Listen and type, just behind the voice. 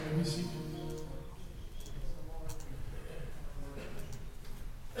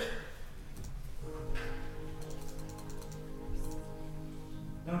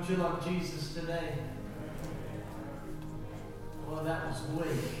you love Jesus today? Well, that was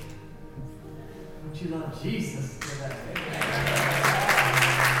weak. Don't you love Jesus today?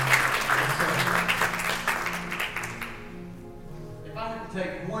 If I had to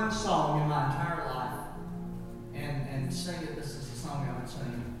take one song in my entire life and sing it, this is the song I would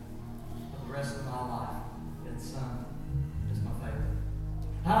sing for the rest of my life. It's my favorite.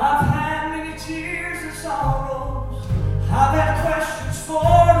 I've had many tears and sorrows. I've had questions for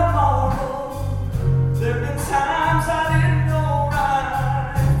tomorrow. There've been times I didn't know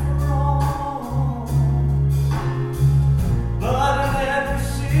right from wrong. But in every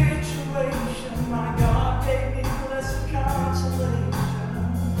situation, my God gave me blessed consolation.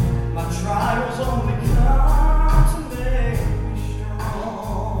 My trials only come to make me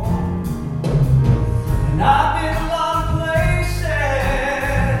strong. And I've been a lot of places,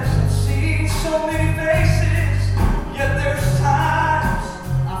 I've seen so many faces, yet there's times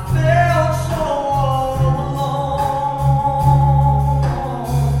I felt so all alone.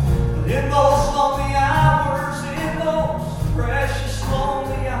 But in those lonely hours, in those precious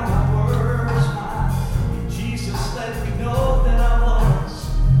lonely hours, my Jesus let me know that I was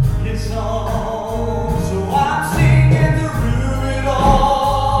His own. So I'm singing through it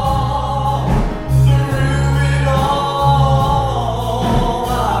all, through it all.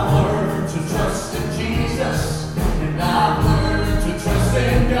 I've learned to trust in Jesus, and I've learned to trust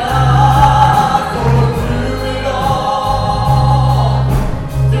in God. For through it all,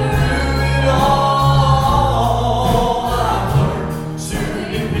 I've learned to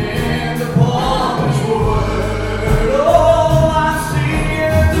depend upon His word. Oh, I'm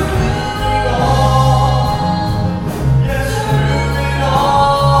singing through it all. Yes, through it all.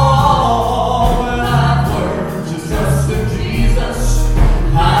 Well, I've learned to trust in Jesus.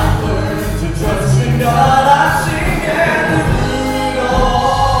 I've learned to trust in God. I'm singing through it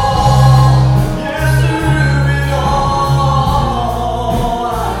all. Yes, through it all.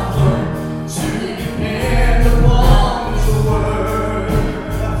 I've learned to depend upon His word.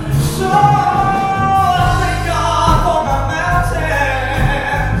 So I thank God for my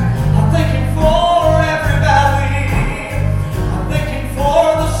mountains. I thank Him for every valley. I thank Him for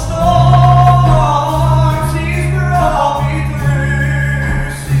the storms He's brought me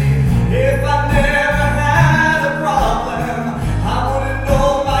through. See, if I never had a problem, I wouldn't know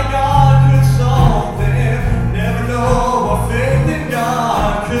my God could solve them. Never know what faith in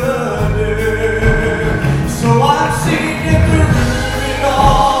God could do. So I'm singing through it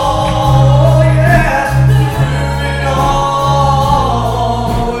all. Yes, through it all.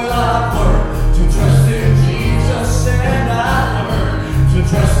 Well, I've learned to trust in Jesus, and I've learned to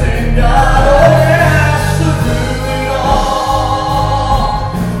trust in God. Oh, yes, through it all.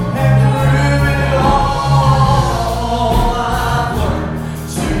 And through it all, I've learned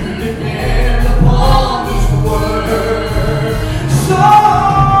to depend upon His word. So I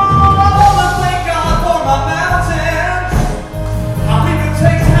want to thank God for my mountains. I'll even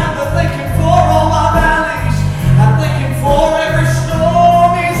take time to thank Him for all my valleys. I thank Him for every storm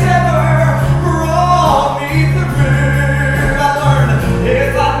He's ever brought me through. I learned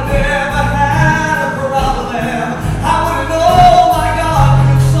if I never had a problem, I wouldn't know my God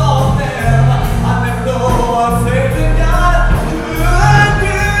could solve them. I never know what faith in God could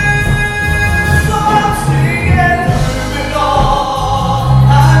do. So I'm singing through it all.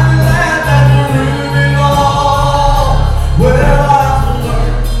 I'm glad that through it all, well, I've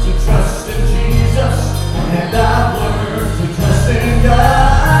learned to trust in Jesus, and I've learned to trust in God.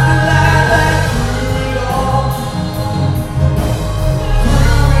 I'm glad that through it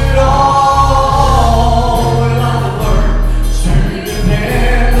all, well, I've learned to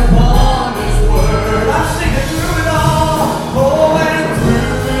depend upon His word. I'm singing through it all, oh, and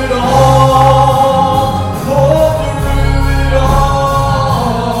through it all, oh, through it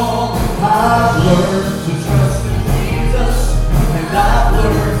all. I've learned to trust in Jesus, and I've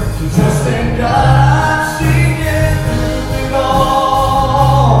learned to trust in God. I'm singing through it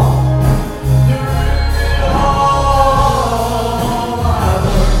all, through it all. I've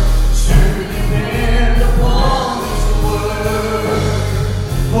learned to depend upon His word.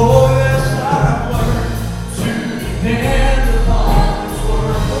 Oh, yes, I've learned to depend upon His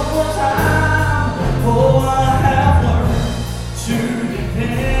word. One more time. Oh, I have learned to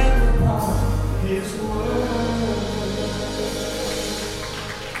depend upon His word.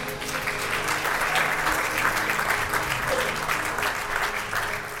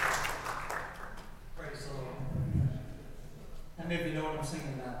 Praise the Lord. How many of you know what I'm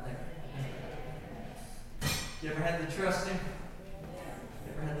singing about there? You ever had to trust Him?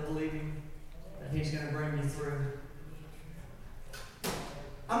 You ever had to believe Him that He's going to bring you through?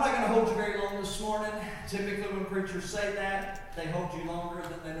 I'm not going to hold you very long this morning. Typically when preachers say that, they hold you longer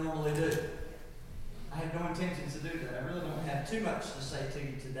than they normally do. I have no intentions to do that. I really don't have too much to say to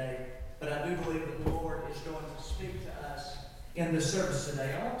you today, but I do believe that the Lord is going to speak to us in this service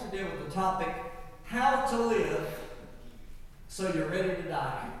today. I want to deal with the topic, how to live so you're ready to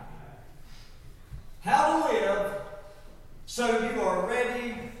die. How to live so you are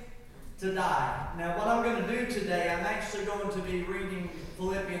ready to die. Now, what I'm going to do today, I'm actually going to be reading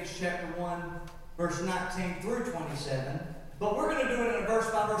Philippians chapter 1, verse 19 through 27. But we're going to do it in a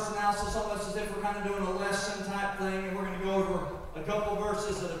verse-by-verse analysis, almost as if we're kind of doing a lesson type thing. And we're going to go over a couple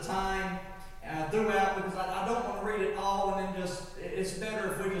verses at a time throughout, because I don't want to read it all and then it's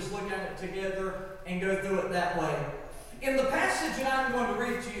better if we just look at it together and go through it that way. In the passage that I'm going to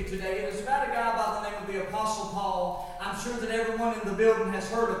read to you today, it is about a guy by the name of the Apostle Paul. I'm sure that everyone in the building has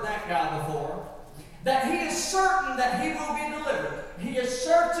heard of that guy before. That he is certain that he will be delivered. He is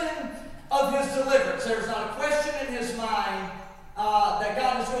certain of his deliverance. There's not a question in his mind that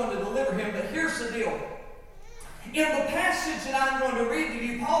God is going to deliver him. But here's the deal. In the passage that I'm going to read to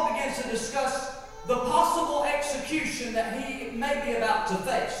you, Paul begins to discuss the possible execution that he may be about to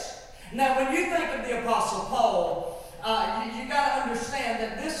face. Now, when you think of the Apostle Paul, you got to understand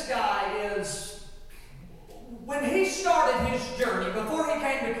that this guy is, when he started his journey, before he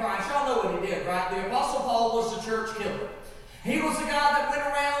came to Christ, y'all know what he did, right? The Apostle Paul was a church killer. He was the guy that went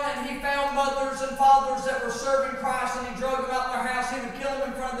around and he found mothers and fathers that were serving Christ and he drug them out their house. He would kill them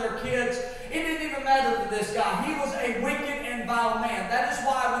in front of their kids. It didn't even matter to this guy. He was a wicked and vile man. That is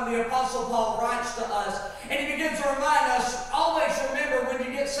why when the Apostle Paul writes to us and he begins to remind us, always remember when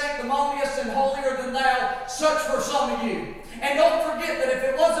you get sanctimonious and holier than thou, such were some of you. And don't forget that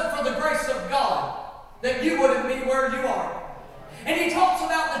if it wasn't for the grace of God, that you wouldn't be where you are. And he talks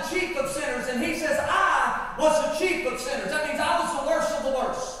about the chief of sinners, and he says, I was the chief of sinners. That means I was the worst of the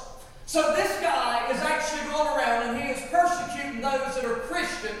worst. So this guy is actually going around, and he is persecuting those that are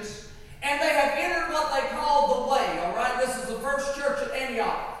Christians, and they have entered what they call the way, all right? This is the first church at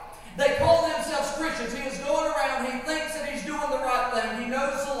Antioch. They call themselves Christians. He is going around, he thinks that he's doing the right thing. He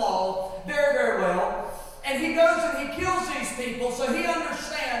knows the law very, very well. And he goes and he kills these people, so he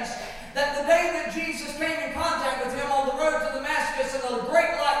understands that the day that Jesus came in contact with him on the road to Damascus and a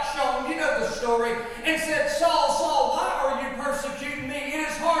great light shone, you know the story, and said, Saul, Saul, why are you persecuting me? It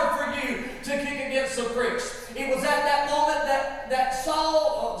is hard for you to kick against the pricks. It was at that moment that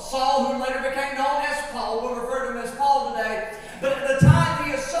Saul, who later became known as Paul, we'll refer to him as Paul today, but at the time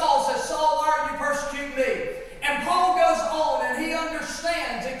he is Saul, says, Saul, why are you persecuting me? And Paul goes on and he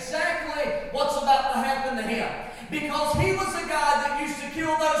understands exactly what's about to happen to him. Because he was the guy that used to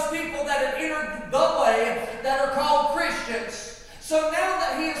kill those people that had entered the way that are called Christians. So now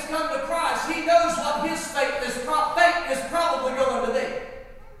that he has come to Christ, he knows what his fate is probably going to be.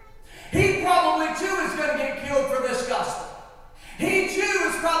 He probably too is going to get killed for this gospel. He too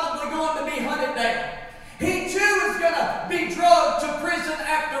is probably going to be hunted down. He too is going to be drugged to prison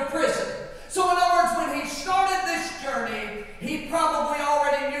after prison. So in other words, when he started this journey, he probably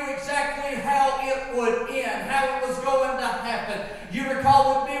already knew exactly how it would end, how it was going to happen. You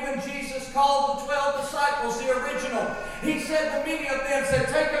recall with me when Jesus called the 12 disciples, the original. He said to many of them, said,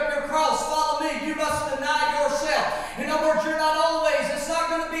 take up your cross, follow me. You must deny yourself. In other words, you're not always, it's not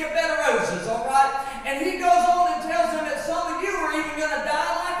going to be a bed of roses, all right? And he goes on and tells them that some of you are even going to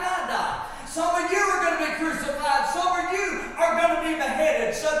die like I died. Some of you are going to be crucified. Some of you are going to be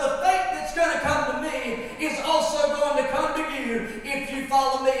beheaded. So the fate that's going to come to me is also going to come to you if you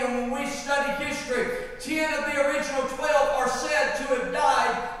follow me. And when we study history, 10 of the original 12 are said to have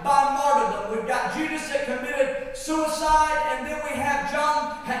died by martyrdom. We've got Judas that committed suicide, and then we have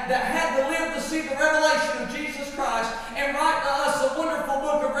John that had to live to see the revelation of Jesus Christ and write to us a wonderful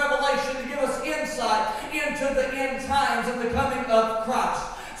book of Revelation to give us insight into the end times and the coming of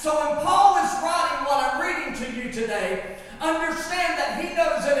Christ. So when Paul is writing what I'm reading to you today, understand that he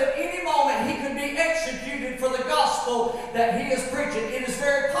knows that at any moment he could be executed for the gospel that he is preaching. It is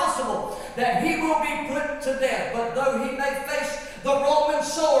very possible that he will be put to death. But though he may face the Roman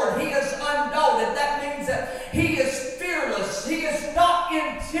sword, he is undaunted. That means that he is fearless. He is not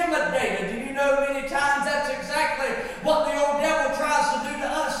intimidated. Do you know many times that's exactly what the old devil tries to do to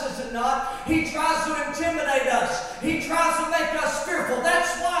us, is it not? He tries to intimidate us. He tries to make us fearful.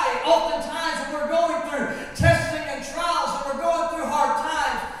 That's why oftentimes when we're going through testing and trials and we're going through hard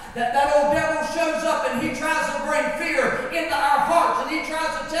times, that old devil shows up and he tries to bring fear into our hearts, and he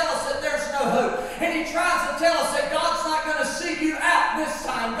tries to tell us that there's no hope, and he tries to tell us that God's not going to see you out this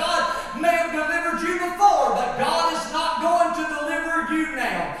time. God may have delivered you before, but God is not going to deliver you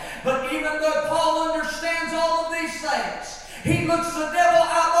now. But even though Paul understands all of these things, he looks the devil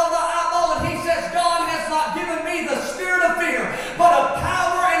out me the spirit of fear, but of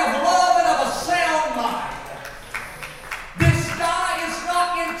power and of love and of a sound mind. This guy is not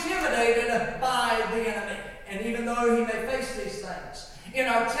intimidated by the enemy. And even though he may face these things, in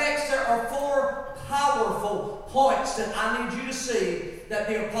our text there are 4 powerful points that I need you to see that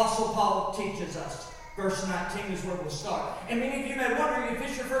the Apostle Paul teaches us. Verse 19 is where we'll start. And many of you may wonder, if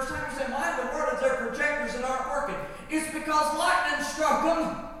it's your first time, you say, why in the world is there projectors that aren't working? It's because lightning struck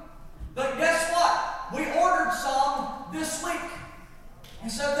them. But guess what? We ordered some this week. And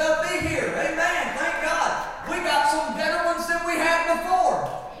so they'll be here. Amen. Thank God. We got some better ones than we had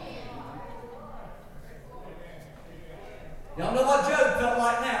before. Y'all know what Job felt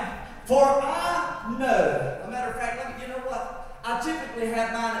like now. For I know. As a matter of fact, you know what? I typically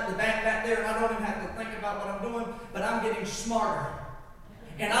have mine at the back there, and I don't even have to think about what I'm doing, but I'm getting smarter.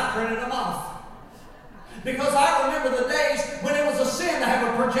 And I printed them off. Because I remember the days when it was a sin to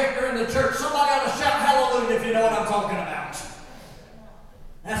have a projector in the church. Somebody ought to shout hallelujah if you know what I'm talking about.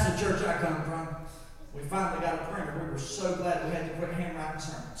 That's the church I come from. We finally got a printer. We were so glad we had to quit handwriting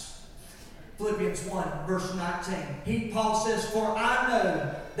sermons. Philippians 1, verse 19. Paul says, for I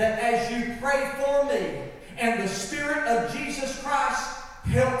know that as you pray for me, and the Spirit of Jesus Christ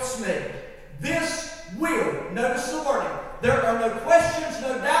helps me, this will, notice the wording, there are no questions,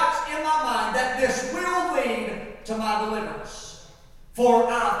 no doubts in my mind that this will lead to my deliverance. For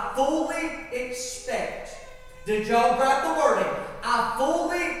I fully expect, did y'all grab the wording? I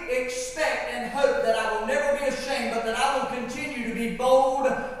fully expect and hope that I will never be ashamed, but that I will continue to be bold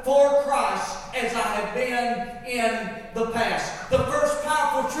for Christ as I have been in the past. The first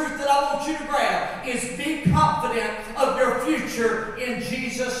powerful truth that I want you to grab is be confident of your future in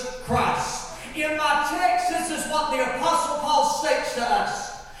Jesus Christ. In my text, this is what the Apostle Paul states to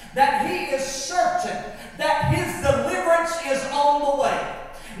us, that he is certain that his deliverance is on the way.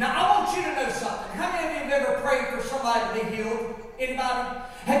 Now, I want you to know something. How many of you have ever prayed for somebody to be healed? Anybody?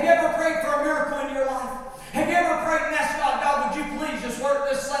 Have you ever prayed for a miracle in your life? Have you ever prayed and asked God, would you please just work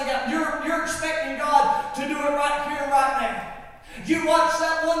this thing out? You're expecting God to do it right here, right now. You watch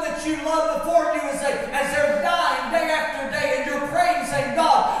that one that you love before you as they're dying day after day, and you're praying, saying,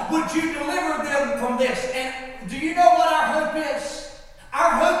 God, would you deliver them from this? And do you know what our hope is?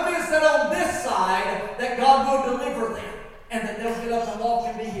 Our hope is that on this side, that God will deliver them, and that they'll get up and walk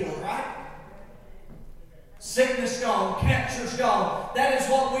and be healed, right? Sickness gone, cancer's gone. That is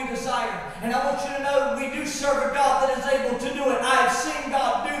what we desire. And I want you to know we do serve a God that is able to do it. I have seen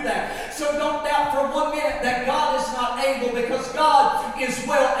God do that. So don't doubt for 1 minute that God is not able, because God is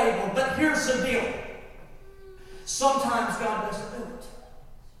well able. But here's the deal. Sometimes God doesn't do it.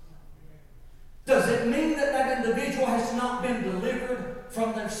 Does it mean that that individual has not been delivered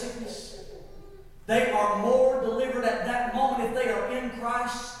from their sickness? They are more delivered at that moment if they are in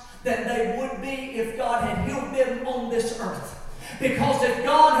Christ than they would be if God had healed them on this earth. Because if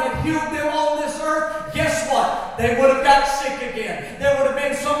God had healed them on this earth, guess what? They would have got sick again. There would have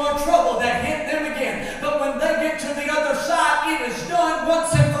been some more trouble that hit them again. But when they get to the other side, it is done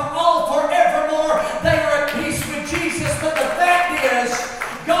once and for all, forevermore. They are at peace with Jesus. But the fact is,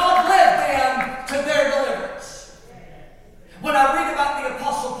 God led them to their deliverance. When I read about the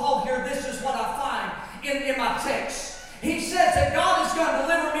Apostle Paul here, this is what I find in my text. He says that God is going to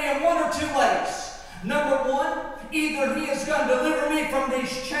deliver me in 1 or 2 ways. Number 1, either he is going to deliver me from these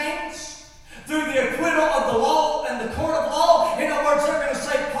chains through the acquittal of the law and the court of law. In other words, they're going to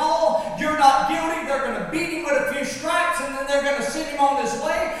say, Paul, you're not guilty. They're going to beat him with a few stripes, and then they're going to send him on his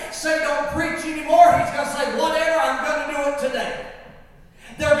way. Say, don't preach anymore. He's going to say, whatever, I'm going to do it today.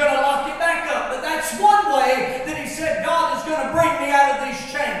 They're going to lock it back up. But that's one way that he said, God is going to bring me out of these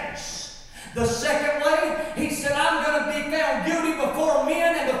chains. The second way, he said, I'm going to be found guilty before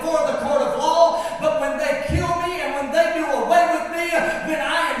men and before the court of law, but when they kill me and when they do away with me, when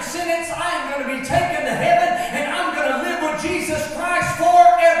I am sentenced, I am going to be taken to heaven, and I'm going to live with Jesus Christ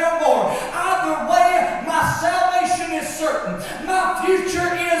forevermore. Either way, my salvation is certain. My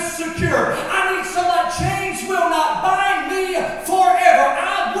future is secure. I need somebody. Chains will not bind me forever.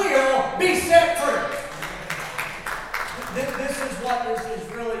 I will be set free. This is what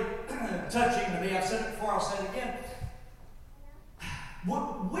is really touching to me. I've said it before, I'll say it again.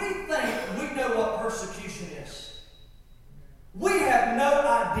 We think we know what persecution is. We have no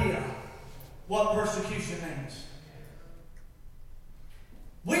idea what persecution means.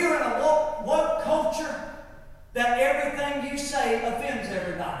 We are in a woke culture that everything you say offends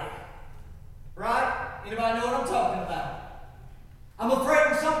everybody. Right? Anybody know what I'm talking about? I'm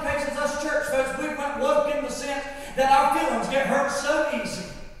afraid in some cases, us church folks, we went woke in the sense that our feelings get hurt so easy.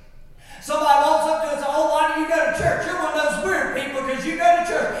 Somebody walks up to us and says, oh, why do you go to church? You're one of those weird people because you go to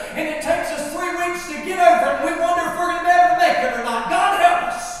church. and it takes us 3 weeks to get over it, and we wonder if we're going to be able to make it or not. God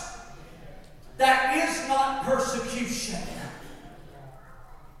help us. That is not persecution.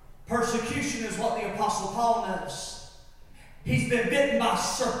 Persecution is what the Apostle Paul knows. He's been bitten by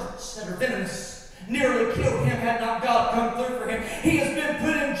serpents that are venomous. Nearly killed him had not God come through for him. He has been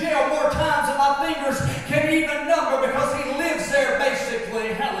put in jail more times than my fingers can even number because he lives there basically.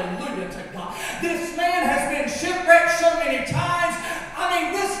 Hallelujah to God. This man has been shipwrecked so many times. I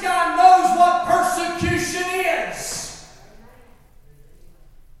mean, this guy knows what persecution is.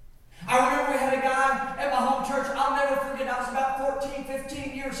 I remember we had a guy at my home church. I'll never forget. I was about 14,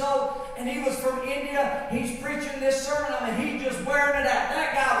 15 years old, and he was from India. He's preaching this sermon. I mean, he's just wearing it out.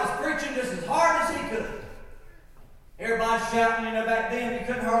 That guy was preaching just as hard as he could. Everybody's shouting. You know, back then you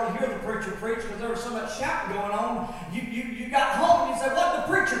couldn't hardly hear the preacher preach because there was so much shouting going on. You got home and you said, "What did the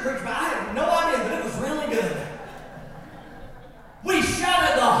preacher preach?" But I had no idea, but it was really good. We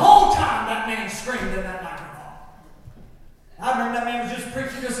shouted the whole time that man screamed in that microphone. I remember that man was just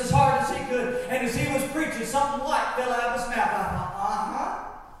preaching just as hard as he could. And as he was preaching, something white fell out of his mouth. I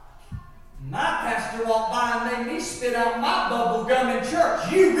thought, my pastor walked by and made me spit out my bubble gum in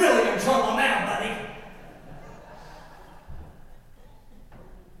church. You really in trouble now, buddy.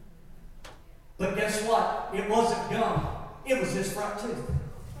 But guess what? It wasn't gum. It was his front tooth.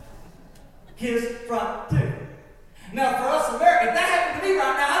 His front tooth. Now for us Americans, if that happened to me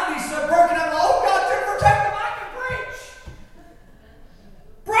right now, I'd be so broken. I'm like, oh God, to protect the mic and preach.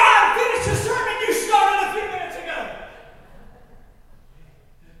 Brian, finish the sermon you started a few minutes ago.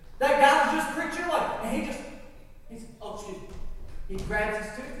 That guy was just preaching away, and he grabs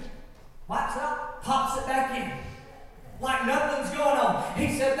his tooth, wipes it out, pops it back in, like nothing's going on.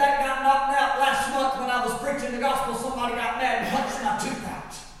 He said that got knocked out last month when I was preaching the gospel. Somebody got mad and punched my tooth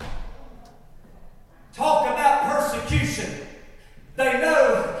out. Talk about persecution. They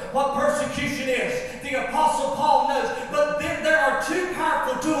know what persecution is. The Apostle Paul knows. But then there are two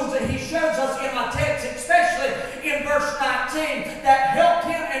powerful tools that he shows us in my text, especially in verse 19, that helped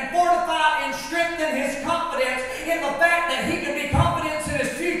him and fortified and strengthened his confidence in the fact that he could be confident in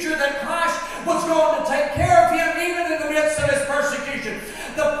his future, that Christ was going to take care of him even in the midst of his persecution.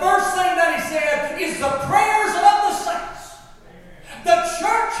 The first thing that he said is the prayers of the saints. The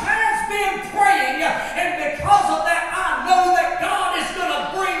church has been praying, and because of that, I know that God is going to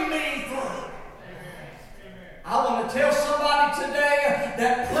bring me through. I want to tell somebody today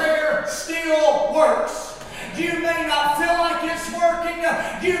that prayer still works. You may not feel like it's working,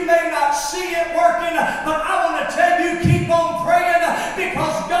 you may not see it working, but I want to tell you, keep on praying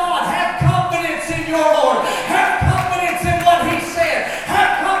because God, have confidence in your Lord. Have confidence in what He said.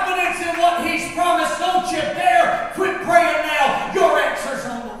 Have confidence in what He's promised. Don't you dare quit praying now. Your answer's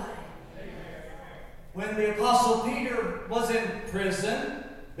on the way. When the Apostle Peter was in prison,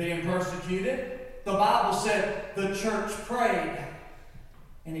 being persecuted, the Bible said the church prayed,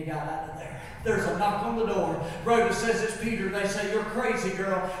 and he got out of there. There's a knock on the door. Rhoda says it's Peter. They say, "You're crazy,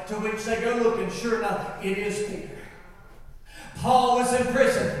 girl." To which they go look, and sure enough, it is Peter. Paul was in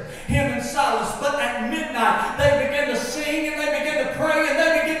prison, him and Silas, but at midnight they began to sing and they began to pray and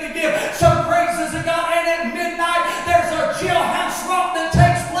they began to give some praises to God. And at midnight there's a jailhouse rock that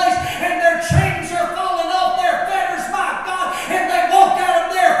takes place and their chains are falling off their fetters, my God, and they walk out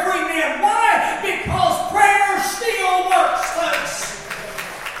of there free men. Why? Because prayer still works, folks.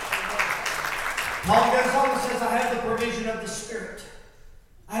 Paul goes on and says, I have the provision of the Spirit.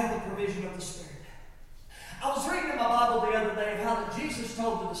 I have the provision of the Spirit. I was reading in my Bible the other day of how that Jesus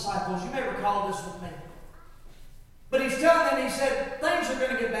told the disciples, you may recall this with me, but he's telling them, he said, things are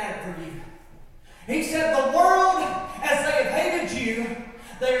going to get bad for you. He said, the world, as they have hated you,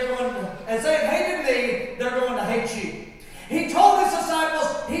 as they have hated me, they're going to hate you. He told his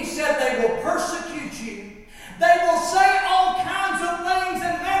disciples, he said, they will persecute you. They will say all kinds of things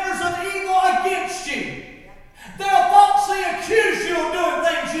and manners of evil against you. They'll falsely accuse you of doing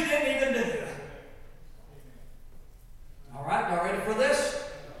things you didn't even do. All right, y'all ready for this?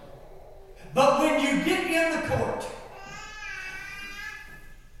 But when you get in the court,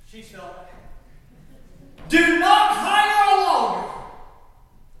 she felt it. Do not hire a lawyer.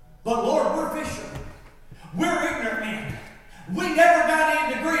 But Lord, we're fishermen. We're ignorant men. We never got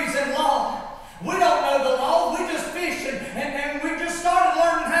any degrees in law. We don't know the law. We just fish and we just started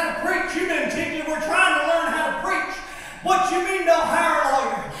learning how to preach. You've been teaching. We're trying to learn how to preach. What you mean don't hire a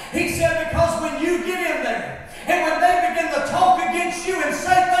lawyer? He said because when you get in there, and when they begin to talk against you and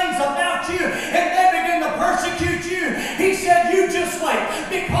say things about you, and they begin to persecute you, he said, you just wait.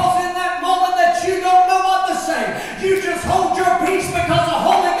 Because in that moment that you don't know what to say, you just hold your peace because the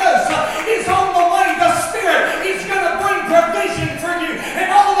Holy Ghost is on the way. The Spirit is going to bring provision for you. And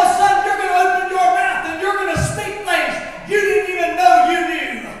all of a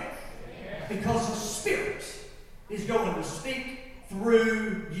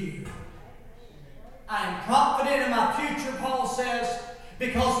Paul says,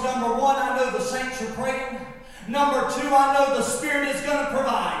 because number one, I know the saints are praying. Number two, I know the Spirit is going to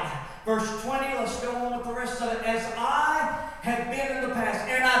provide. Verse 20, let's go on with the rest of it. As I have been in the past,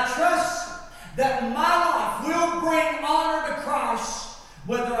 and I trust that my life will bring honor to Christ,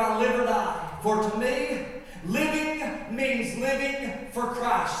 whether I live or die. For to me, living means living for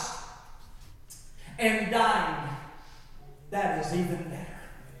Christ. And dying, that is even better.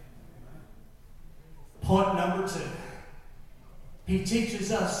 Point number two. He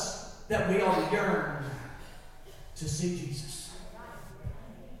teaches us that we ought to yearn to see Jesus.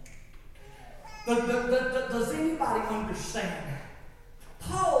 Does anybody understand?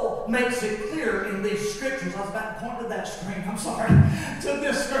 Paul makes it clear in these scriptures. I was about to point to that screen. I'm sorry. To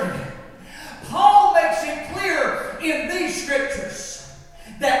this screen. Paul makes it clear in these scriptures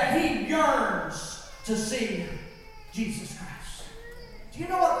that he yearns to see Jesus Christ. Do you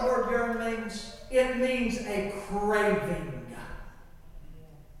know what the word yearn means? It means a craving.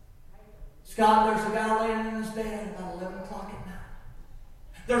 Scott, there's a guy laying in his bed about 11 o'clock at night.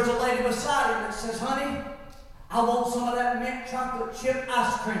 There's a lady beside him that says, honey, I want some of that mint chocolate chip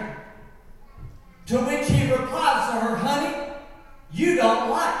ice cream. To which he replies to her, honey, you don't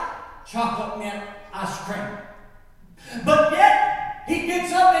like chocolate mint ice cream. But yet, he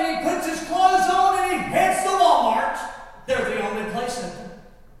gets up and he puts his clothes on and he heads to Walmart. They're the only place open.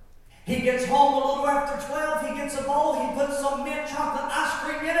 He gets home a little after 12. He gets a bowl. He puts some mint chocolate ice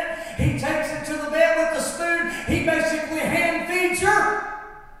cream in it. He takes it to the bed with a spoon. He basically hand feeds her.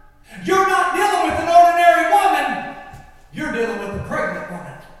 You're not dealing with an ordinary woman. You're dealing with a pregnant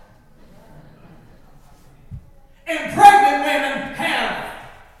woman. And pregnant women have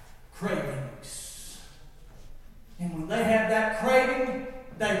cravings. And when they have that craving,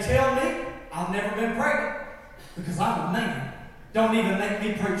 they tell me, I've never been pregnant because I'm a man. Don't even make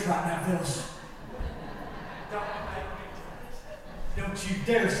me preach right now, Phyllis. Don't you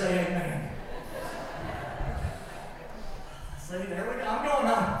dare say amen. See, there we go. I'm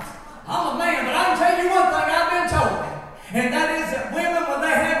going on. I'm a man, but I can tell you one thing I've been told. And that is that women, when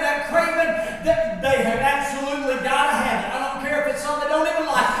they have that craving, they have absolutely got to have it. I don't care if it's something they don't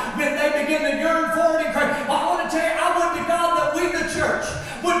even like. When they begin to yearn for it and crave. Well, I want to tell you, I would to God that we, the church,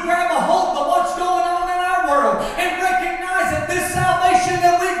 would grab a hold of what's going on in our world and recognize that this salvation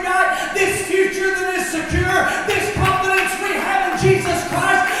that we've got, this future that is secure, this confidence we have in Jesus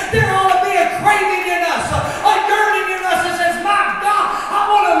Christ, there ought to be a craving in us, a yearning in us that says, my God, I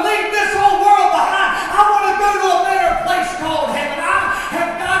want to leave this whole world behind. I want to go to a better place called heaven. I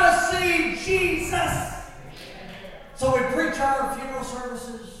have got to see Jesus. So we preach our funeral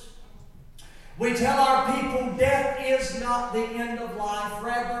services. We tell our people death is not the end of life.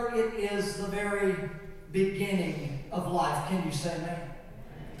 Rather, it is the very beginning of life. Can you say amen?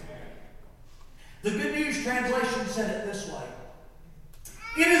 The Good News Translation said it this way.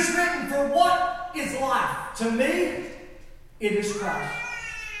 It is written, for what is life? To me, it is Christ.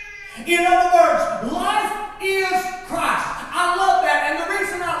 In other words, life is Christ. I love that. And the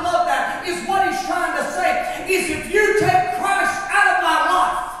reason I love that is what he's trying to say is if you take Christ out of my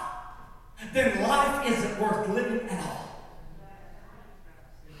life, then life isn't worth living at all.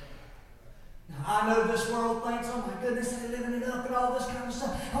 Now, I know this world thinks, oh my goodness, they're living it up and all this kind of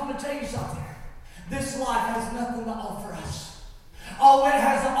stuff. I'm going to tell you something. This life has nothing to offer us. All it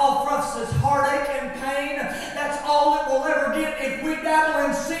has to offer us is heartache and pain. That's all it will ever get if we dabble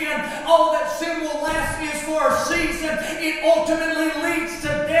in sin. All that sin will last is for a season. It ultimately leads to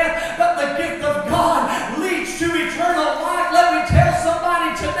death, but the gift of God leads to eternal life. Let me tell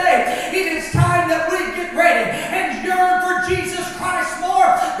somebody today, it is time that we get ready and yearn for Jesus Christ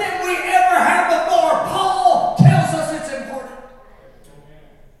more than we ever have before. Paul tells us it's important.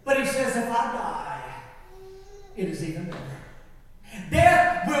 But he says, if I die, it is even better.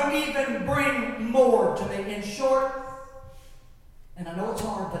 Death will even bring more to me. In short, and I know it's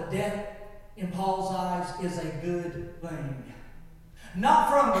hard, but death in Paul's eyes is a good thing. Not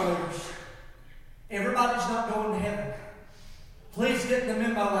for unbelievers. Everybody's not going to heaven. Please get the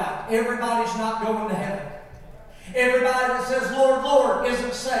memo out. Everybody's not going to heaven. Everybody that says, Lord, Lord,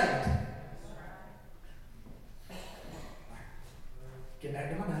 isn't saved. Get back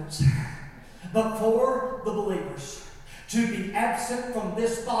to my notes. But for the believers, to be absent from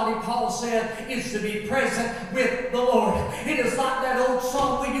this body, Paul said, is to be present with the Lord. It is like that old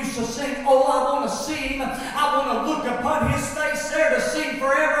song we used to sing, oh, I want to see Him. I want to look upon His face there to sing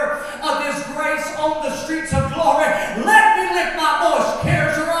forever of His grace on the streets of glory. Let me lift my voice.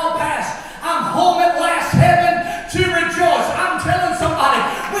 Cares are all past. I'm home at last, heaven to rejoice. I'm telling somebody,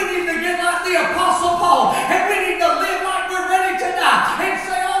 we need to get like the Apostle Paul, and we need to live like we're ready to die and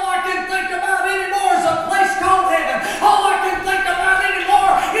say, all I can think about anymore is a place called heaven. All I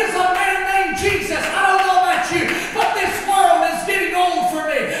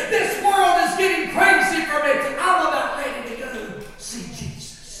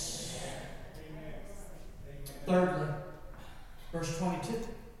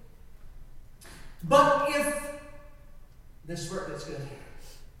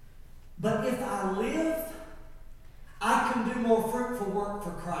But if I live, I can do more fruitful work for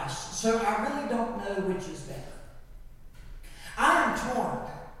Christ. So I really don't know which is better. I am torn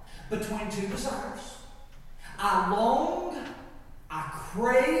between two desires. I long, I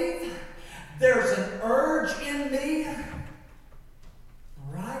crave, there's an urge in me,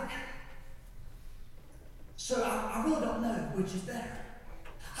 right? So I really don't know which is better.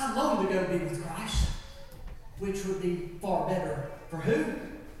 I long to go be with Christ, which would be far better for who?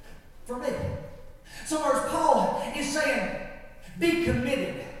 For me. So whereas Paul is saying, be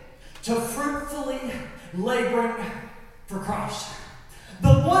committed to fruitfully laboring for Christ.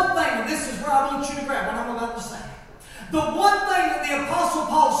 The one thing, and this is where I want you to grab what I'm about to say. The one thing that the Apostle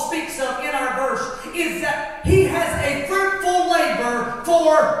Paul speaks of in our verse is that he has a fruitful labor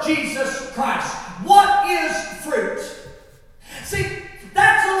for Jesus Christ. What is fruit? See,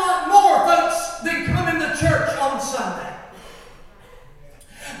 that's a lot more, folks, than coming to church on Sunday.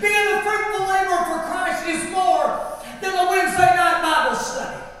 Being a fruitful laborer for Christ is more than a Wednesday night Bible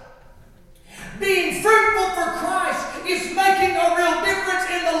study. Being fruitful for Christ is making a real difference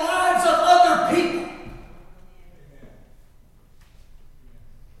in the lives of other people.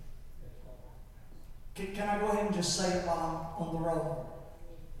 Can I go ahead and just say it while I'm on the roll?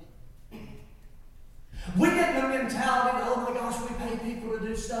 We get the mentality that, oh my gosh, we pay people to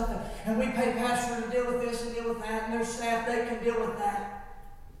do stuff, and we pay pastors to deal with this and deal with that, and their staff, they can deal with that.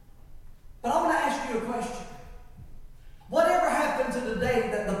 But I want to ask you a question. Whatever happened to the day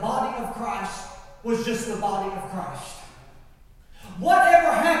that the body of Christ was just the body of Christ?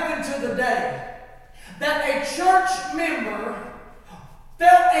 Whatever happened to the day that a church member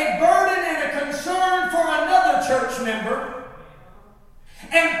felt a burden and a concern for another church member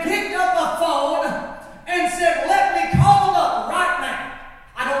and picked up a phone and said, let me call them up right now.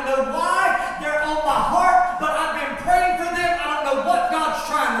 I don't know why they're on my heart, but I've been praying for them. I don't know what God's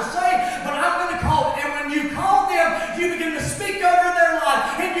trying to say, but I'm going to call them. And when you call them, you begin to speak over their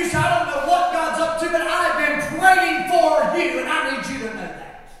life. And you say, I don't know what God's up to, but I've been praying for you, and I need you to know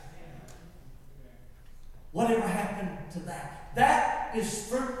that. Whatever happened to that? That is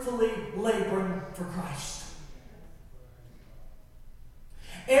fruitfully laboring for Christ.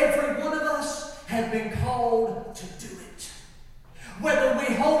 Every one of us have been called to do it. Whether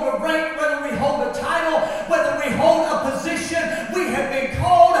we hold a rank, whether we hold a title, whether we hold a position, we have been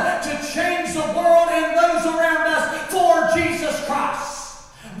called to change the world and those around us for Jesus Christ.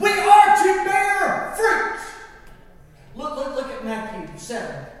 We are to bear fruit. Look at Matthew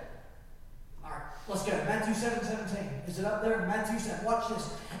 7. All right, let's go. Matthew 7:17. Is it up there? Matthew 7. Watch this.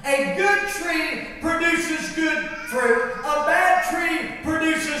 A good tree produces good fruit. A bad tree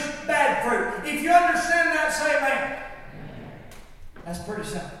produces bad fruit. If you understand that, say amen. That's pretty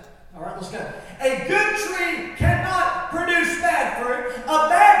simple. All right, let's go. A good tree cannot produce bad fruit. A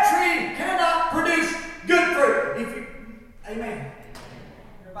bad tree cannot produce good fruit. Amen.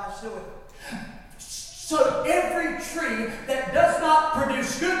 Everybody still with me? So every tree that does not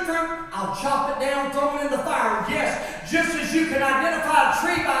produce good fruit, I'll chop it down, throw it in the fire. Yes, just as you can identify a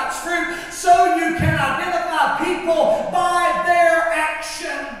tree by its fruit, so you can identify people by their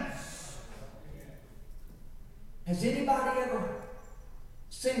actions. Has anybody ever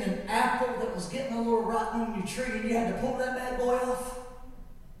seen an apple that was getting a little rotten on your tree and you had to pull that bad boy off?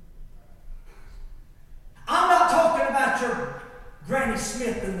 I'm not talking about your Granny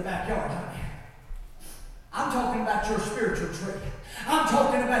Smith in the backyard, honey. I'm talking about your spiritual tree. I'm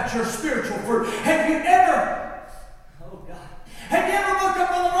talking about your spiritual fruit. Have you ever woke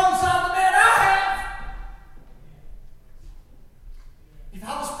up on the wrong side of the bed? I have. If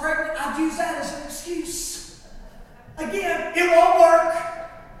I was pregnant, I'd use that as an excuse. Again, it won't work.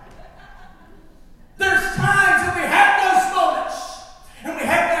 There's times that we have those moments and we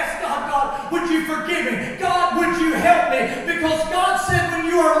have to ask God, would you forgive me? God, would you help me? Because God said when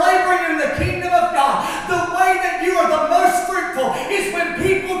you are laboring in the kingdom of God, the way that you are the most fruitful is when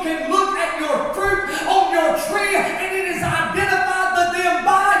people can look at your fruit on your tree and it is identified to them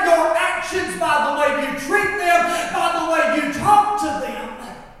by your actions, by the way you treat them, by the way you talk to them.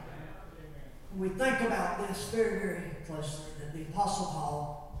 We think about this very, very closely, that the Apostle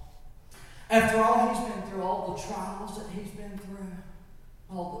Paul, after all he's been through, all the trials that he's been through,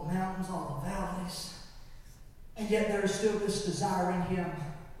 all the mountains, all the valleys, and yet there is still this desire in him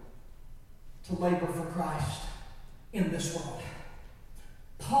to labor for Christ in this world.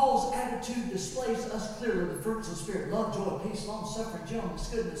 Paul's attitude displays to us clearly the fruits of the Spirit: love, joy, peace, long-suffering, gentleness,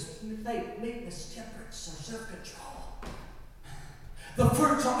 goodness, faith, meekness, temperance, or self-control. The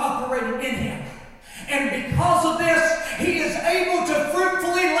fruits are operating in him. And because of this, he is able to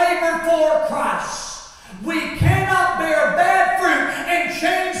fruitfully labor for Christ. We cannot bear bad fruit and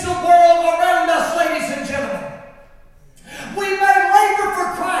change the world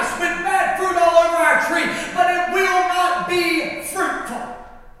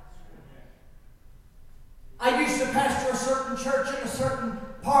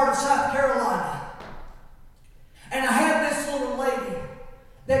part of South Carolina. And I had this little lady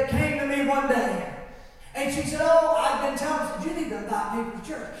that came to me one day. And she said, oh, I've been telling you, you need to invite people to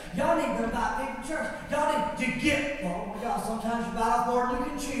church. Y'all need to invite people to church. Y'all need to get, oh my God, sometimes you bite off more than you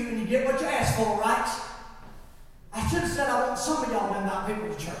can chew and you get what you ask for, right? I should have said I want some of y'all to invite people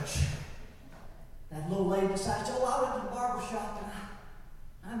to church. That little lady decided, oh, I went to the barber shop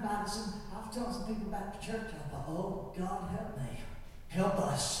and I invited I was telling some people about the church. I thought, oh, God help me. Help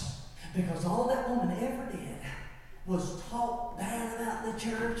us. Because all that woman ever did was talk bad about the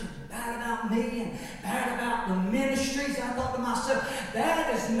church and bad about me and bad about the ministries. I thought to myself,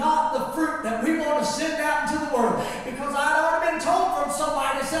 that is not the fruit that we want to send out into the world. Because I'd already been told from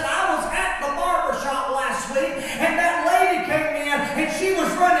somebody that said, I was at the barber shop last week and that lady came in and she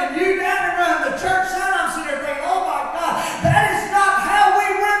was running you down and running the church side. I'm sitting there thinking, oh my God, that is not how we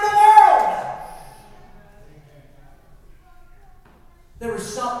win the world. There is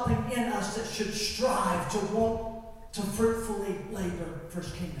something in us that should strive to want to fruitfully labor for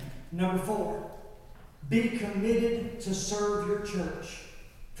His kingdom. Number 4, be committed to serve your church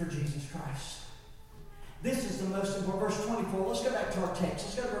for Jesus Christ. This is the most important. Verse 24. Let's go back to our text.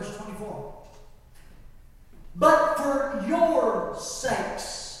 Let's go to verse 24. But for your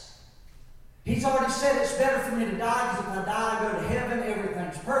sakes. He's already said it's better for me to die, because if I die, I go to heaven,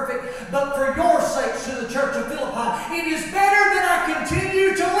 everything's perfect. But for your sakes, to the church of Philippi, it is better that I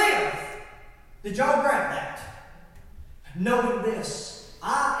continue to live. Did y'all grab that? Knowing this,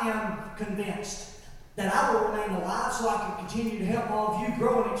 I am convinced that I will remain alive so I can continue to help all of you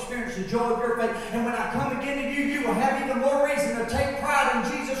grow and experience the joy of your faith. And when I come again to you, you will have even more reason to take pride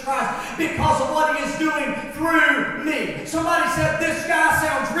in Jesus Christ because of what He is doing through me. Somebody said, this guy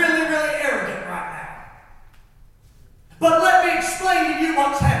sounds really, really arrogant right now. But let me explain to you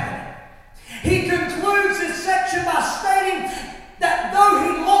what's happening. He concludes this section by stating that though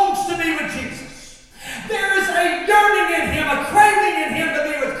he longs to be with Jesus, there is a yearning in him, a craving in him to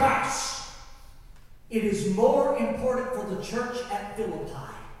be with Christ. It is more important for the church at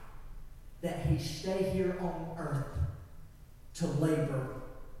Philippi that he stay here on earth to labor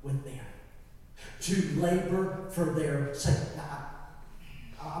with them, to labor for their sake. Now,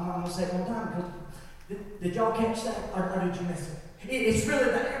 I'm going to say it one time, because did y'all catch that, or did you miss it? It's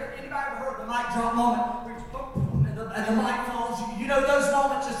really that. Anybody ever heard the mic drop moment? And the mic falls. You know those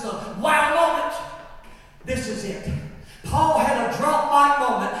moments? It's a wow moment. This is it. Paul had a drop mic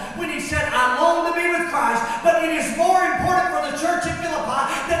moment when he said, I long to be with Christ, but it is more important for the church at Philippi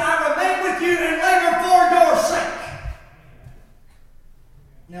that I remain with you and labor for your sake.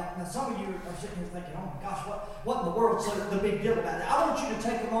 Now some of you are sitting here thinking, oh my gosh, what in the world's the big deal about that? I want you to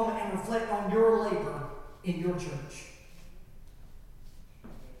take a moment and reflect on your labor in your church.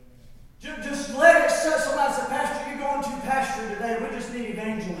 Just let it say, somebody said, Pastor, you're going to pastor today. We just need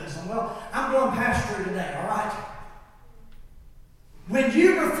evangelism. Well, I'm going pastor today, all right? When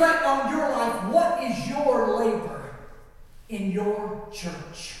you reflect on your life, what is your labor in your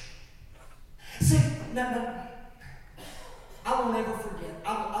church? See, now, I will never forget.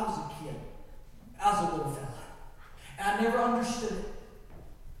 I was a kid. I was a little fella. And I never understood it.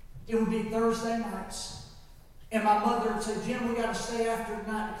 It would be Thursday nights. And my mother would say, Jim, we got to stay after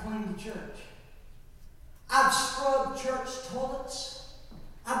tonight to clean the church. I've scrubbed church toilets.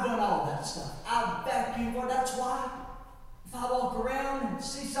 I've done all that stuff. I've vacuumed. Well, that's why if I walk around and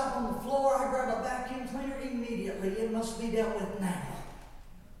see something on the floor, I grab a vacuum cleaner immediately. It must be dealt with now.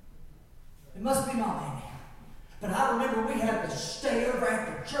 It must be mine. But I remember we had to stay over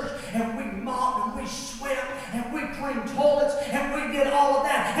after church, and we mopped, and we swept, and we cleaned toilets, and we did all of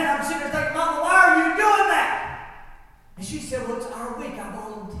that. And I'm sitting there thinking, Mama, why are you doing that? And she said, well, it's our week. I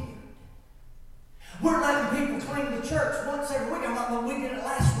volunteered. We're letting people clean the church once every week. I'm like, well, we did it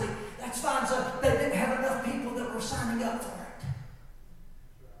last week. That's fine. So they didn't have enough people that were signing up for it.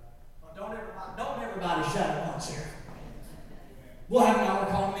 Well, don't everybody shout at once here. We'll have an hour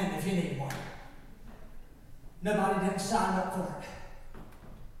call them in if you need one. Nobody didn't sign up for it.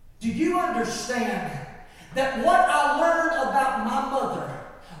 Do you understand that what I learned about my mother,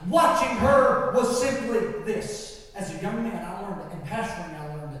 watching her, was simply this? As a young man, I learned it, and pastoring,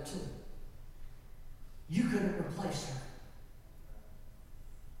 I learned it too. You couldn't replace her.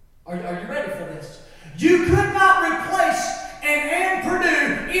 Are you ready for this? You could not replace an Ann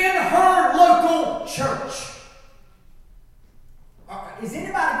Perdue in her local church. Is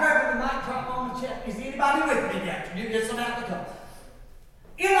anybody grabbing the mic drop moment yet? Is anybody with me yet? It's about to come.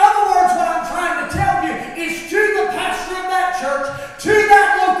 In other words, what I'm trying to tell you is to the pastor of that church, to that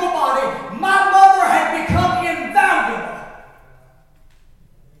local body, my mother had become invaluable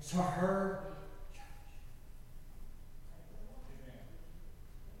to her church.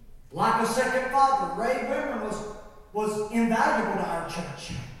 Like a second father, Ray Wimmer was invaluable to our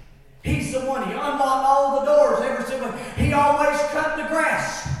church. He's the one. He unlocked all the doors every single day. He always cut the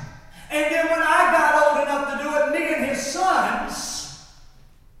grass. And then when I got old enough to do it, me and his sons,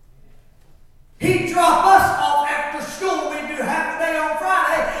 he'd drop us off after school. We'd do half a day on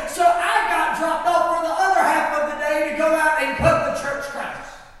Friday. So I got dropped off for the other half of the day to go out and cut the church grass.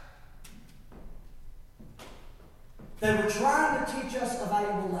 They were trying to teach us a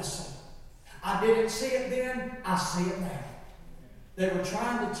valuable lesson. I didn't see it then, I see it now. They were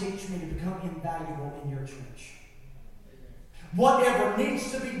trying to teach me to become invaluable in your church. Whatever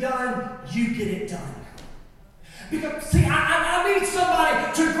needs to be done, you get it done. Because, see, I need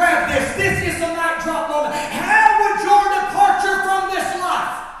somebody to grab this. This is the mic drop moment. How would your departure from this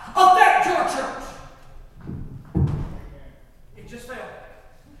life affect your church? It just fell.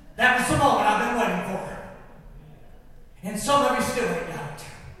 That was the moment I've been waiting for. And some of you still ain't got it.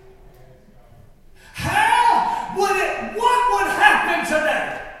 What would happen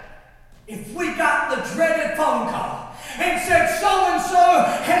today if we got the dreaded phone call and said so-and-so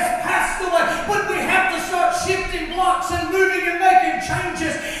has passed away? Would we have to start shifting blocks and moving and making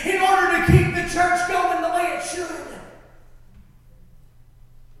changes in order to keep the church going the way it should?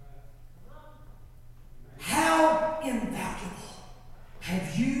 How invaluable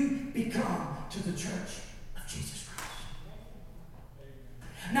have you become to the church of Jesus Christ?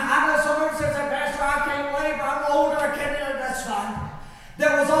 Now, I know someone says, Pastor, I can't labor, I'm older, I can't, that's fine.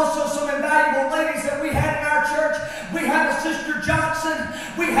 There was also some invaluable ladies that we had in our church. We had a Sister Johnson,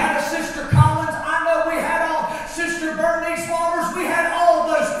 we had a Sister Collins, I know we had all Sister Bernice Waters, we had all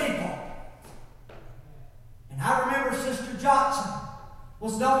those people. And I remember Sister Johnson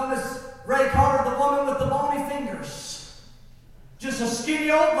was known as Ray Carter, the woman with the bony fingers. Just a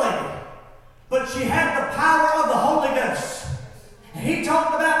skinny old lady. But she had the power of the Holy Ghost. And he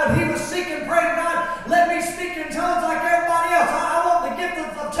talked about when he was seeking, praying, God, let me speak in tongues like everybody else. I want the gift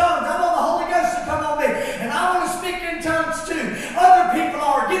of tongues. I want the Holy Ghost to come on me. And I want to speak in tongues too. Other people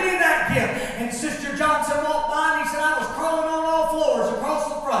are. Give me that gift. And Sister Johnson walked by and he said, I was crawling on all floors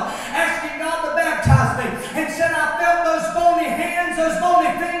across the front, asking God to baptize me. And said, I felt those bony hands, those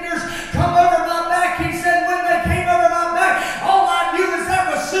bony fingers come over my back. He said, when they came over my back, all I knew is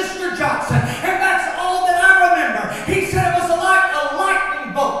that was Sister Johnson. And that's all that I remember. He said it was like a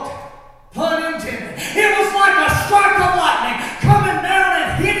lightning bolt, pun intended. It was like a strike of lightning coming down and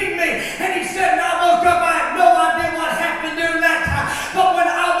hitting me. And he said, and I woke up, I had no idea what happened during that time. But when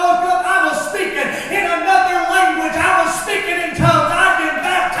I woke up, I was speaking in another language. I was speaking in tongues. I'd been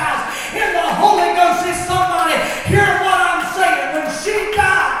baptized in the Holy Ghost. Is somebody hearing what I'm saying? When she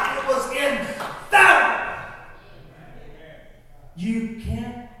died, it was invaluable. You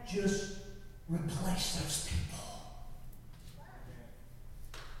can't just replace those people.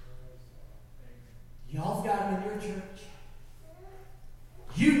 Y'all got them in your church.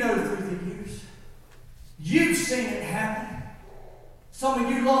 You know through the years. You've seen it happen. Some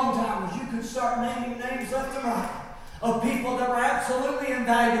of you long-timers, you could start naming names left and right of people that were absolutely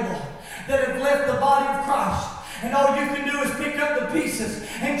invaluable, that have left the body of Christ. And all you can do is pick up the pieces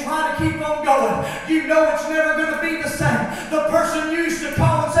and try to keep on going. You know it's never going to be the same. The person you used to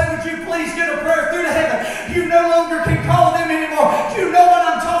call and say, would you please get a prayer through to heaven? You no longer can call them anymore. You know what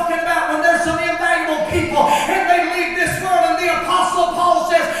I'm talking about when there's some invaluable people and they leave this world. And the Apostle Paul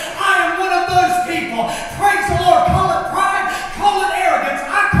says, I am one of those people. Praise the Lord. Call it pride. Call it arrogance.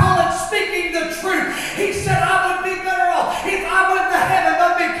 I call it speaking the truth. He said I would be better off if I went to heaven.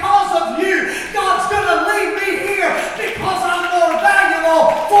 But because of you, God's going to leave me here because I'm more valuable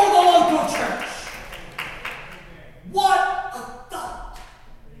for the local church. What a thought.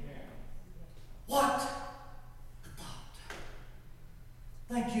 What a thought.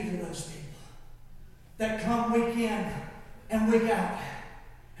 Thank you to those people that come week in and week out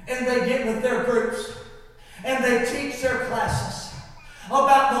and they get with their groups and they teach their classes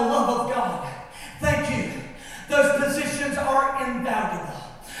about the love of God. Thank you. Those positions are invaluable.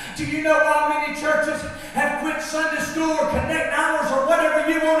 Do you know why many churches have quit Sunday school or connect hours or whatever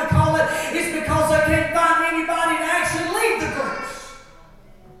you want to call it? It's because they can't find anybody to actually lead the groups.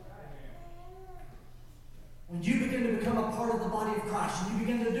 When you begin to become a part of the body of Christ and you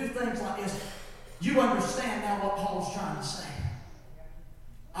begin to do things like this, you understand now what Paul's trying to say.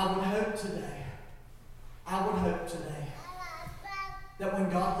 I would hope today that when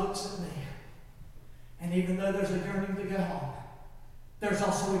God looks at me, and even though there's a yearning to go home, there's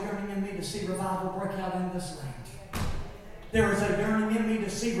also a yearning in me to see revival break out in this land. There is a yearning in me to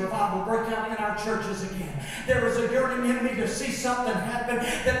see revival break out in our churches again. There is a yearning in me to see something happen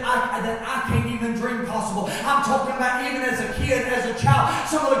that I can't even dream possible. I'm talking about even as a kid, as a child,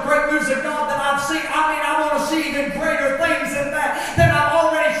 some of the great moves of God that I've seen. I want to see even greater things than that I've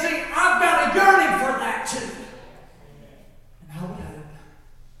already seen. I've got a yearning for that too. And I would hope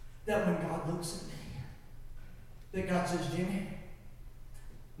that when God looks at me, that God says, Jimmy,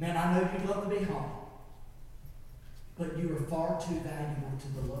 man, I know you'd love to be home, but you are far too valuable to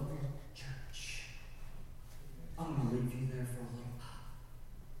the local church. I'm going to leave you there for a little while.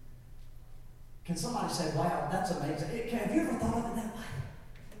 Can somebody say, wow, that's amazing? Have you ever thought of it that way?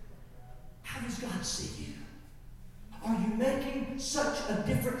 How does God see you? Are you making such a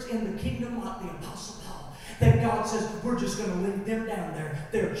difference in the kingdom like the Apostle Paul? That God says, we're just going to leave them down there.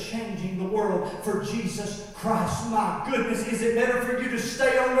 They're changing the world for Jesus Christ. My goodness, is it better for you to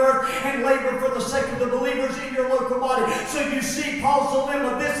stay on earth and labor for the sake of the believers in your local body? So you see Paul's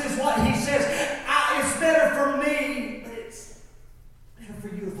dilemma. This is what he says. It's better for me, but it's better for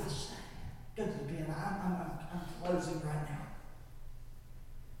you if I stay. Go to the pen. I'm closing right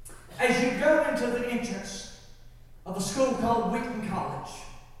now. As you go into the entrance of a school called Wheaton College,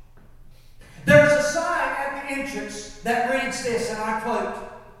 there's a sign at the entrance that reads this, and I quote,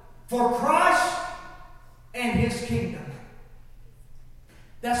 "For Christ and His kingdom."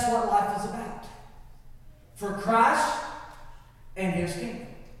 That's what life is about. For Christ and His kingdom.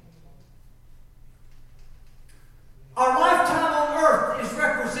 Our lifetime on earth is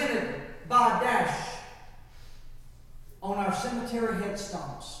represented by a dash on our cemetery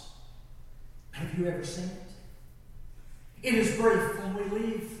headstones. Have you ever seen it? It is brief when we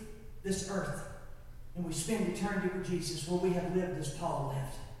leave this earth and we spend eternity with Jesus. Will we have lived as Paul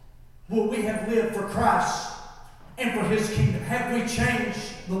lived? Will we have lived for Christ and for His kingdom? Have we changed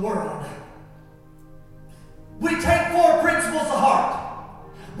the world? We take 4 principles to heart.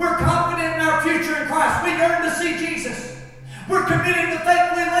 We're confident in our future in Christ. We yearn to see Jesus. We're committed to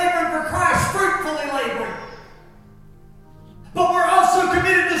faithfully laboring for Christ, fruitfully laboring. But we're also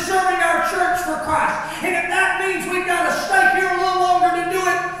committed to serving our church for Christ. And if that means we've got to stay here a little longer to do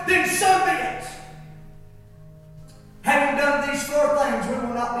it, then so be it. Having done these 4 things, we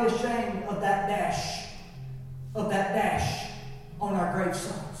will not be ashamed of that dash on our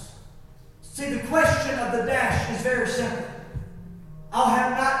gravestones. See, the question of the dash is very simple. I'll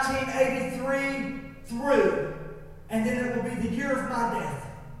have 1983 through, and then it will be the year of my death.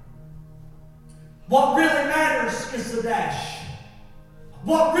 What really matters is the dash.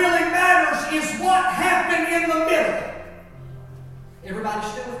 What really matters is what happened in the middle. Everybody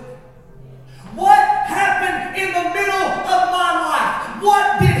still with me? What happened in the middle of my life?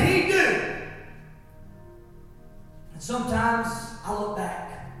 What did He do? And sometimes I look back.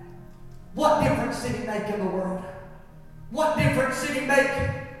 What difference did He make in the world? What difference did He make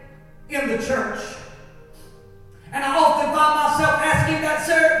in the church? And I often find myself asking that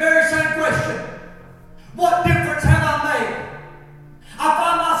very same question. What difference have I made? I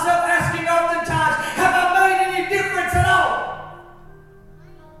find myself asking oftentimes, have I made any difference at all?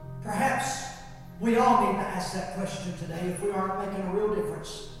 Perhaps we all need to ask that question today. If we aren't making a real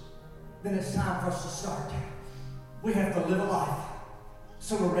difference, then it's time for us to start. We have to live a life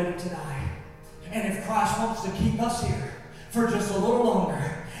so we're ready to die. And if Christ wants to keep us here for just a little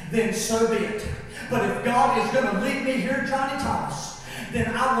longer, then so be it. But if God is going to leave me here, Johnny Thomas, then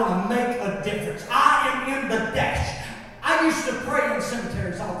I want to make a difference. I am in the dash. I used to pray in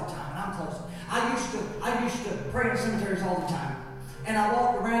cemeteries all the time, and I'm closing. I used to pray in cemeteries all the time. And I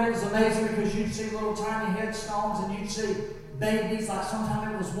walked around, it was amazing because you'd see little tiny headstones and you'd see babies, like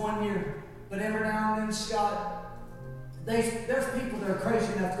sometimes it was 1 year. But every now and then, Scott, there's people that are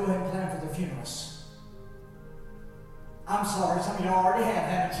crazy enough to go ahead and plan for their funerals. I'm sorry, some of y'all already have,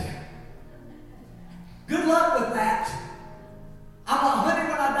 haven't you? Good luck with that. I'm like, honey,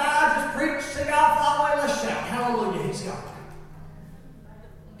 when I die, I just preach, sing, I'll fly away, let's shout. Hallelujah, He's gone.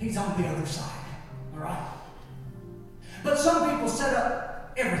 He's on the other side. All right? But some people set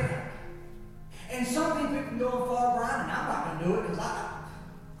up everything. And some people can go and fall blind, and I'm not going to do it because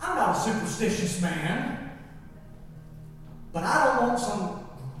I'm not a superstitious man. But I don't want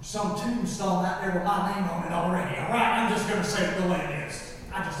some tombstone out there with my name on it already. All right? I'm just going to say it the way it is.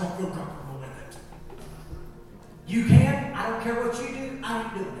 I just don't feel comfortable with it. You can. I don't care what you do. I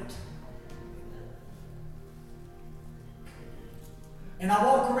ain't doing it. And I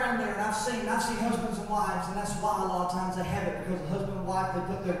walk around there and I've seen husbands and wives, and that's why a lot of times they have it, because the husband and wife, they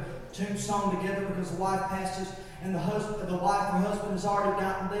put their tombstone together because the wife passes, and the wife or husband has already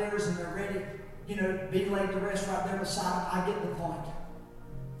gotten theirs and they're ready, to be laid to rest right there beside them. I get the point.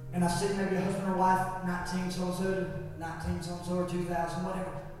 And And I see maybe a husband or wife, 19 so-and-so, 19 so-and-so, or 2000, whatever.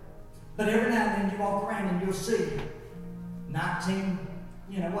 But every now and then you walk around and you'll see 19,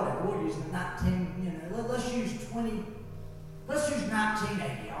 whatever, we'll use 19, let's use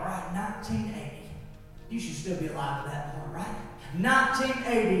 1980, all right? 1980. You should still be alive at that point, right?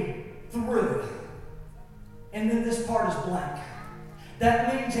 1980 through. And then this part is blank.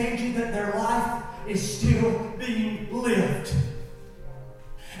 That means, Angie, that their life is still being lived.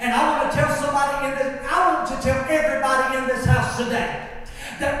 And I want to tell everybody in this house today,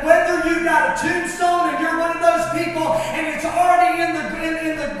 that whether you got a tombstone and you're one of those people and it's already in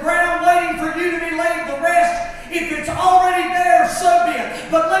the ground waiting for you to be laid to rest, if it's already there, so be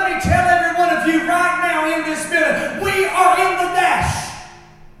it. But let me tell every one of you right now in this building, we are in the dash.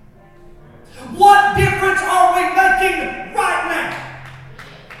 What difference are we making right now?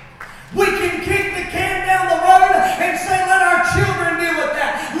 We can kick the can down the road and say, let our children deal with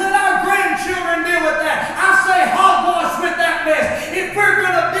that. Let our grandchildren deal with that. I say hogwash with that mess. If we're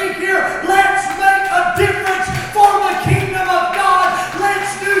going to be here, let's make a difference for the kingdom of God.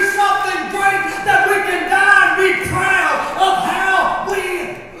 Let's do something great that we can die and be proud of how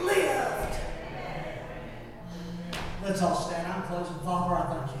we lived. Let's all stand. I'm closing. Father, I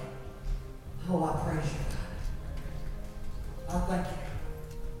thank you. Oh, I praise you. I thank you.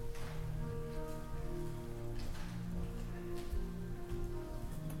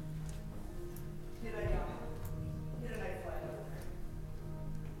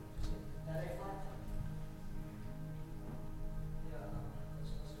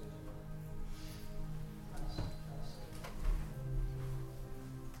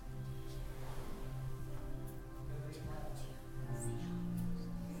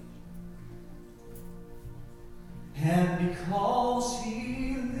 And because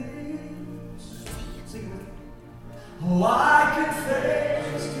he lives, sing with me. Oh, I can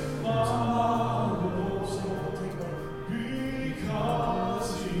face tomorrow. Because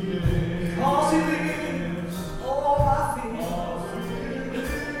he lives. Because he lives. All my fear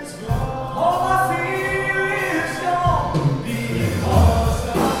is gone. All my fear is gone. Because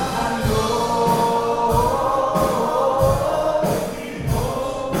I know he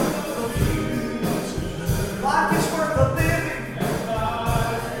holds the future. Life is worth the living.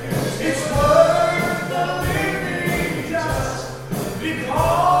 It's worth the living just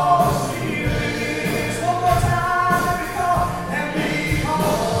because he lives. One more time.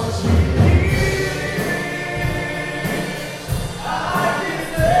 Because he lives, I can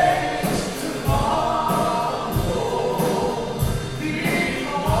face tomorrow. Because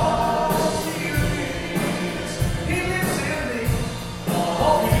he lives in me.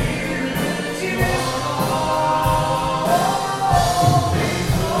 Oh, he lives in me.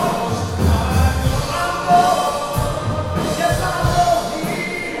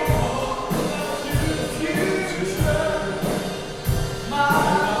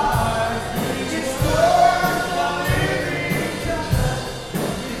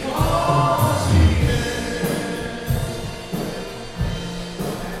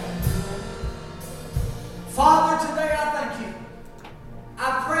 Father, today I thank you.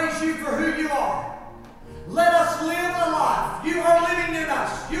 I praise you for who you are. Let us live a life. You are living in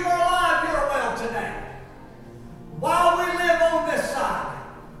us. You are alive. You are well today. While we live on this side,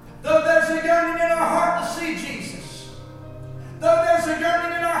 though there's a yearning in our heart to see Jesus, though there's a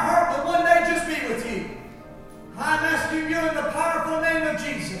yearning in our heart to one day just be with you, I'm asking you in the powerful name of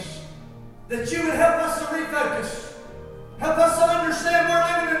Jesus that you would help us to refocus. Help us to understand we're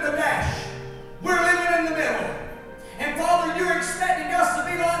living in the dash. We're living in the middle. And Father, you're expecting us to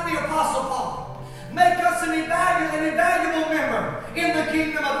be like the Apostle Paul. Make us an invaluable member in the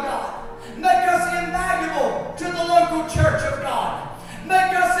kingdom of God. Make us invaluable to the local church of God.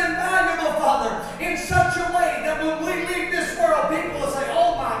 Make us invaluable, Father, in such a way that when we leave this world, people will say,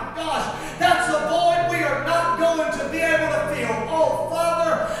 oh my gosh, that's a void we are not going to be able to fill. Oh,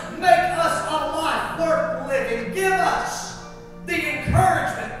 Father, make us a life worth living. Give us the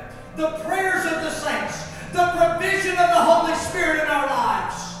encouragement, the prayers of the saints, the provision of the Holy Spirit in our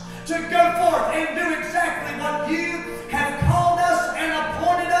lives to go forth and do exactly what you have called us and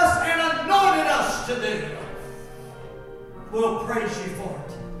appointed us and anointed us to do. We'll praise you for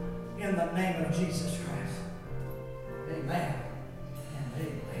it in the name of Jesus Christ.